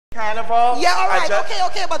carnival. Yeah, all right,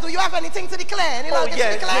 okay, but do you have anything to declare? Any to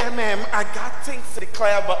declare? Yeah, ma'am, I got things to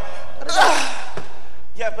declare, but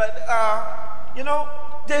you know,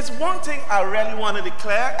 there's one thing I really want to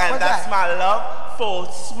declare, and that's my love for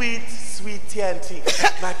sweet TNT.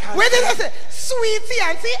 Wait a minute, sweet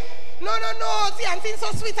TNT? No, TNT is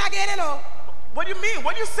so sweet again, you know. What do you mean?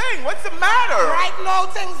 What are you saying? What's the matter? Right now,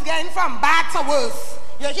 things getting from bad to worse.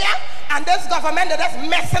 You hear? And this government, they're just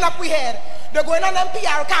messing up we head. They're going on an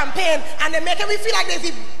PR campaign, and they're making me feel like they're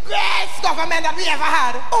the best government that we ever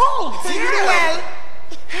had. Oh, so you do well.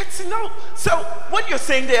 That's no. So what you're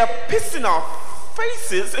saying, they are pissing off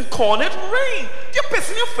faces and calling it rain. You're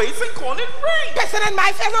pissing your face and calling it rain. Pissing in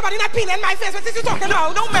my face? Nobody not peeing in my face. What is you talking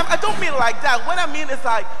about? No, ma'am, I don't mean like that. What I mean is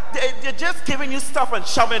like they're just giving you stuff and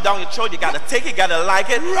shoving it down your throat. You gotta take it, you gotta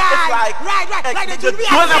like it. Right. Like they do me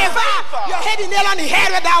a favor. You're hitting nail on the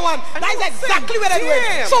head with that one. That's exactly what they're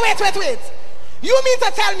doing. So wait. You mean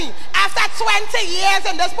to tell me, after 20 years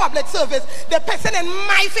in this public service, they're pissing in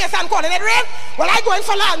my face and calling it rain? Well, I'm going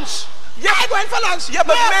for lunch. Yeah, I'm going for lunch. Yeah,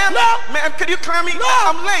 but ma'am, can you call me? No,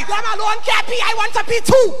 I'm late. Them alone can't pee. I want to pee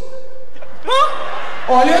too.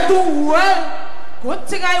 Huh? All you do well. Good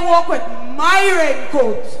thing I walk with my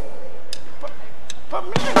raincoat. But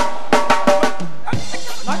me.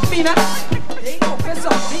 Not me, nah. They go piss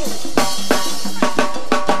on me.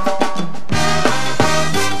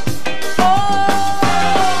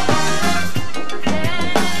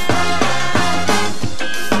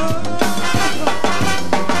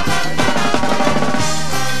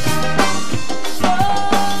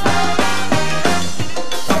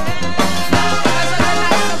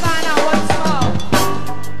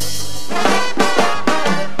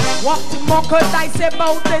 What could I say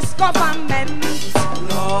about this government?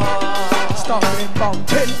 Lord, starting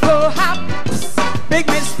mountain perhaps, big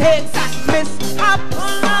mistakes and mishaps,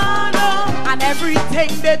 and everything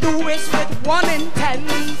they do is with one intent,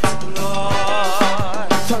 Lord,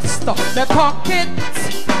 to stuff their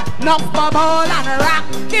pockets, knock bubble and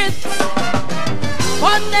rackets,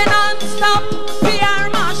 but they non-stop PR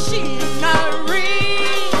machinery.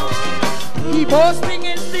 The boasting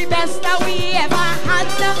is the best that we ever had.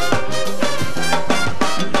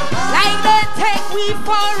 Like they take we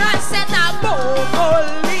for a set of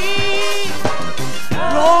broccoli.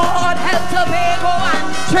 Lord help Tobago and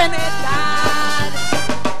Trinidad.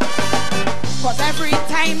 Cause every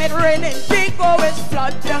time it rains, big always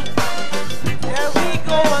flood. There we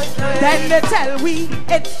go again. Then they tell we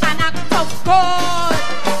it's an act of God.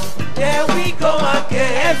 There we go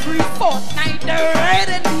again. Every fortnight they're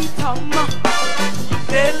raiding the tongue.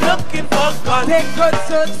 They're looking for guns. They could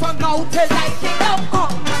search for mountains like Kingdom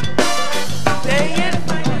Come. They ain't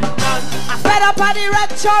finding none. I fed up on the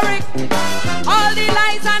rhetoric, all the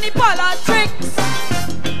lies and the politics.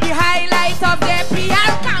 The highlight of their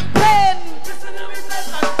PR campaign.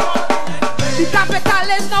 The capital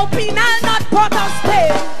is now penal, not Port of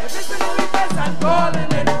Spain.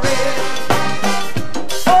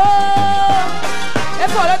 Oh,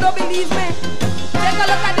 if all you don't believe me, take a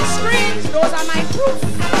look at the screens. Those are my proof.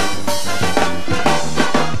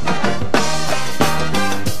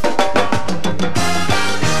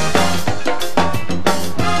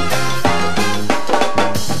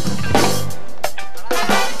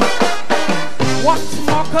 What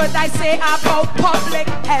more could I say about public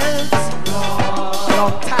health?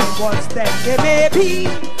 Long time was then they may be,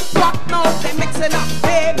 but now they're mixing up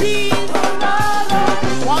babies.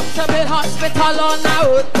 Want to build hospital on a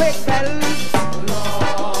earthquake belt.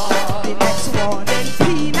 The next one in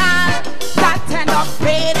penal, that end up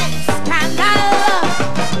paid in scandal.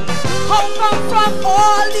 How come from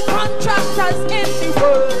all the contractors in the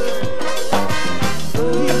world,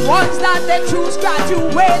 the ones that they choose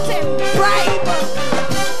graduating bribe,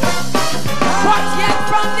 but yet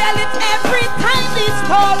from their lips every time these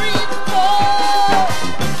stories go,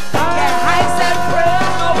 their eyes and brain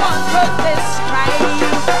no one could describe.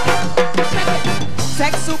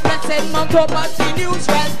 Sex suplex in Monto, but the news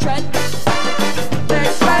well trend. They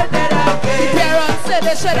shredded again. The parents say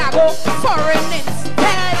they should have go foreign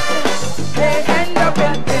instead. They end up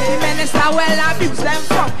in the minister will abuse them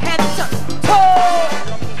from head to toe.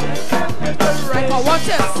 I want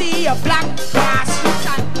to see a black grassroots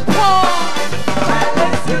and poor.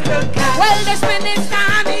 Well, this minister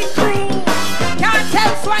and the crew can't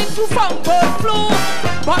tell swine flu from bird flu,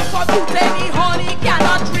 but for today the honey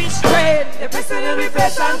cannot restrain. They're pissing in the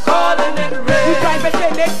face and calling it rain. The private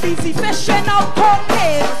clinic busy fishing out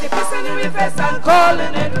cocaine. They're pissing in the face and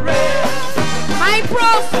calling it rain. My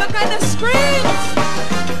prof, look at the screens.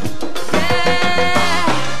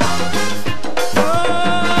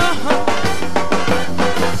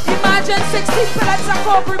 Imagine 16 cheap pellets of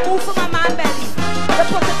coke removed from a man's belly. They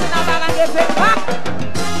put it in a bag and give it back.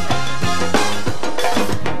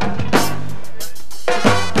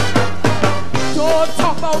 Don't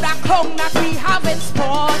talk about that clown that we have in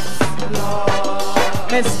sports. Lord.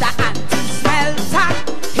 Mr. Anti-Smelter,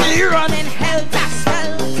 he running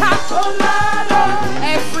helter-skelter. Oh, Lord.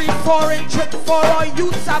 Every foreign trip for our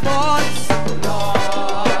youths aboard. Lord.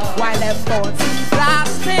 While them boats he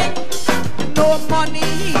blasting, no money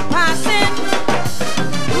he passing.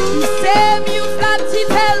 The same youth that he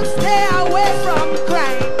tells stay away from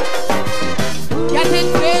crime. Get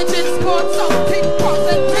engaged in sports, something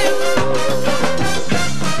positive.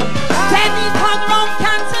 Then he come round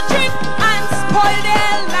cancer trip and spoil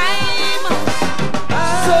their lime.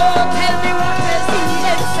 So tell me what is the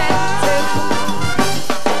incentive?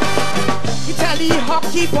 You tell the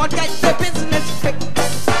hockey board get the business fixed.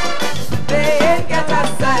 They ain't get a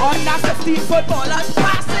sign. Under 15 footballers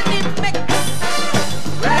passing the mix.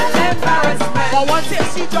 Real embarrassment. But once you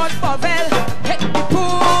see George Pavel hit the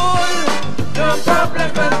pool, no problem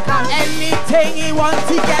will come. Anything he wants,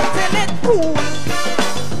 he gets in it cool.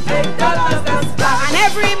 And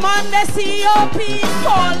every Monday COP is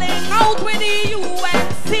calling out with the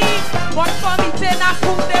UNC. But for meeting a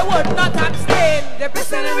food they would not abstain. They're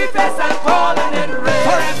pissing in face and calling in rain.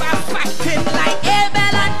 Forever fighting like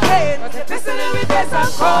Abel and Cain. But they're pissing in face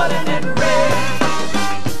and calling in rain.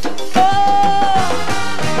 Oh,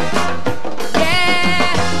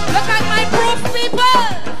 yeah. Look at my proof, people.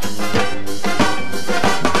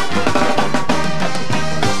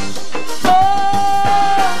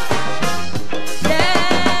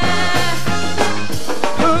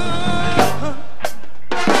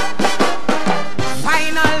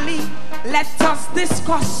 Let us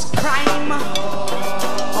discuss crime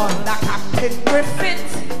under Captain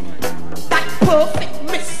Griffith, that perfect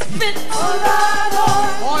misfit.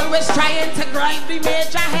 Always trying to grind the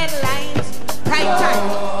major headlines. Prime time,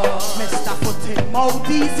 Mr. Foot in Mouth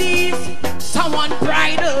Disease. Someone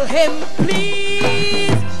bridle him,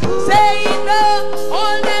 please. Saying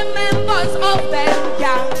all the members of them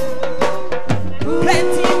gang.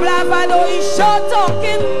 Plenty bravado, he sure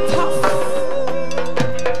talking tough.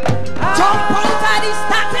 Jump out of the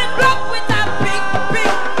starting block with a big,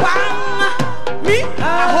 big bang. Me? I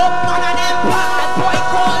hope none of them bad boy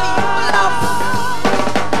call him bluff.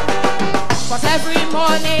 Cause every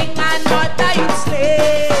morning man mother you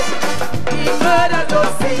slave. He murder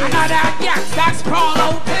those things. Another gangsters crawl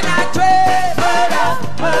out in a train. Murder,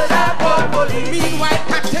 murder, police. Meanwhile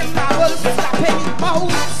Captain Marvel slapping his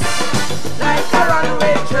mouth like a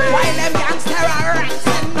runaway train. While them gangsters are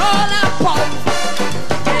ranting all about.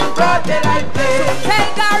 Like so tell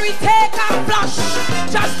Gary take a flush.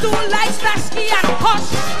 Just do like Slasky and hush.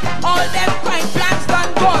 All them crime plans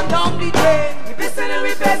done gone down the drain. We pissing in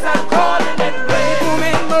we face and calling it rain. The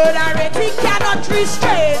woman murder rate he cannot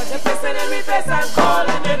restrain. But they pissing in we face and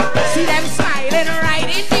calling it rain. See them smiling right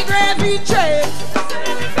in the gravy train. Pissing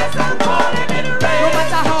in we face and calling it rain. No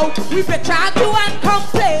matter how we betray argue and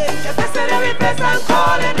complain. They pissing in we face and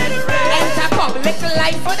calling it rain. Enter public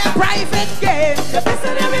life for the private game. They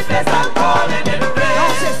pissing in we face and calling it rain.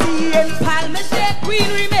 Don't you see in Palmas the queen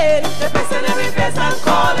remain. They pissing in we face and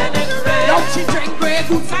calling it rain. Don't she drink Grey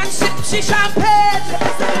Goose and sip she champagne.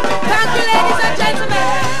 Thank you ladies and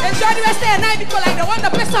gentlemen. Enjoy the rest of the night because like the one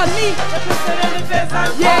that piss on me. They pissing in we face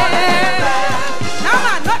and calling it rain.